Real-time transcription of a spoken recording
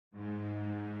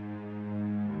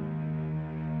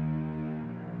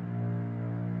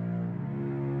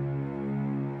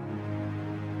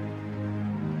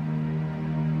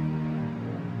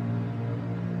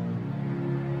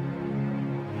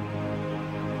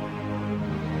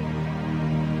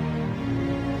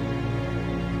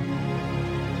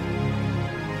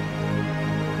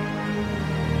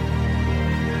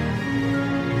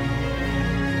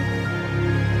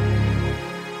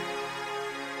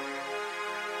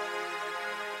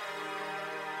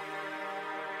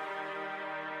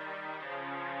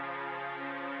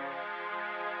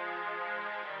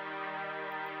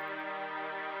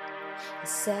I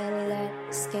said,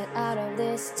 let's get out of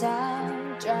this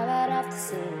town, drive out of the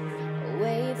city,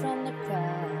 away from the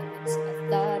crowds. I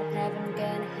thought heaven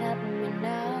can help me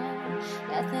now,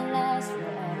 nothing lasts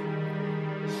forever.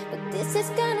 But this is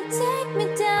gonna take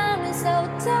me down. It's so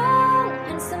tall,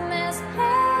 handsome as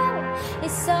hell.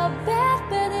 It's so bad,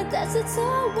 but it does it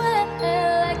so well.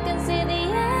 I can see the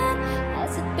end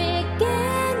as it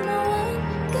began. No one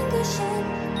can question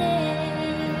it.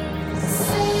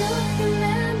 Say you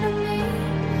remember me,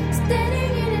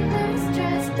 standing in a nice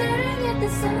dress, staring at the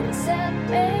sunset,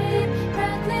 babe.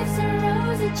 Red lips and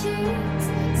rosy cheeks.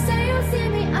 Say you'll see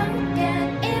me again,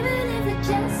 even if it's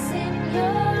just in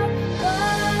your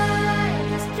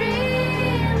wildest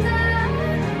dreams.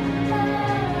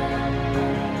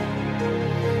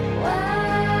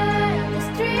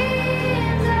 Wildest dreams.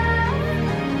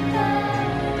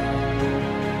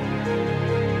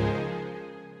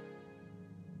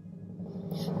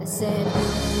 I said we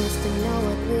used to know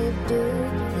what we do.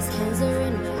 His hands are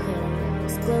in my hair,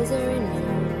 his clothes are in my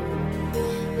room,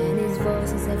 and his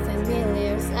voice is a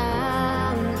familiar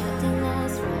sound. Nothing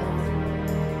lasts forever,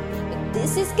 but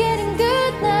this is getting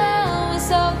good now. He's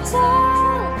so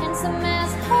tall, handsome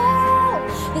as hell.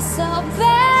 He's so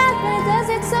bad, but he does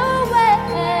it so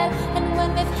well. And when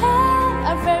we've had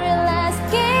our very last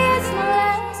kiss, my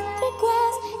last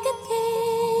request is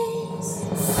this.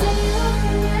 Say you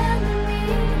remember me,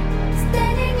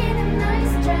 standing in a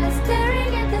nice dress,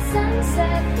 staring at the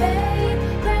sunset, babe.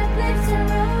 Red lips and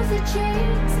rosy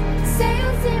cheeks. Say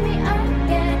you'll see me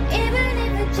again, even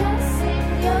if it's just in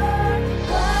your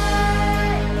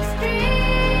wildest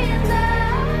dreams.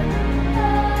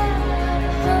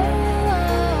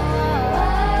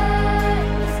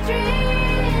 Wildest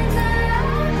dreams.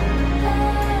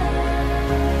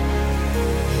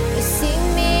 You see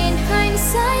me in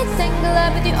hindsight, tangled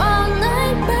up with you all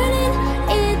night, burning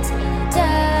it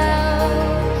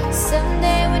down.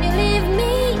 Someday when you leave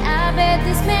me, I bet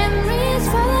these memories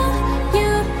follow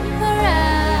you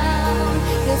around.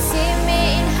 You'll see me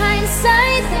in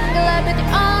hindsight, tangled up with you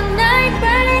all night,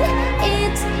 burning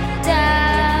it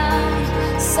down.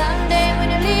 Someday when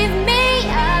you leave me,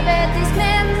 I bet these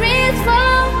memories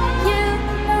follow you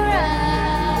around.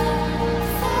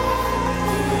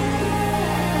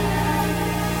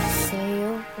 Say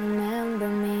you'll remember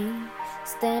me,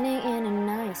 standing in a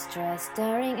nice dress,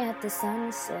 staring at the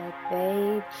sunset,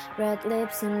 babe. Red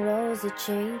lips and rosy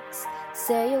cheeks.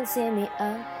 Say you'll see me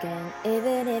again,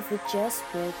 even if we just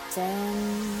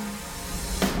pretend.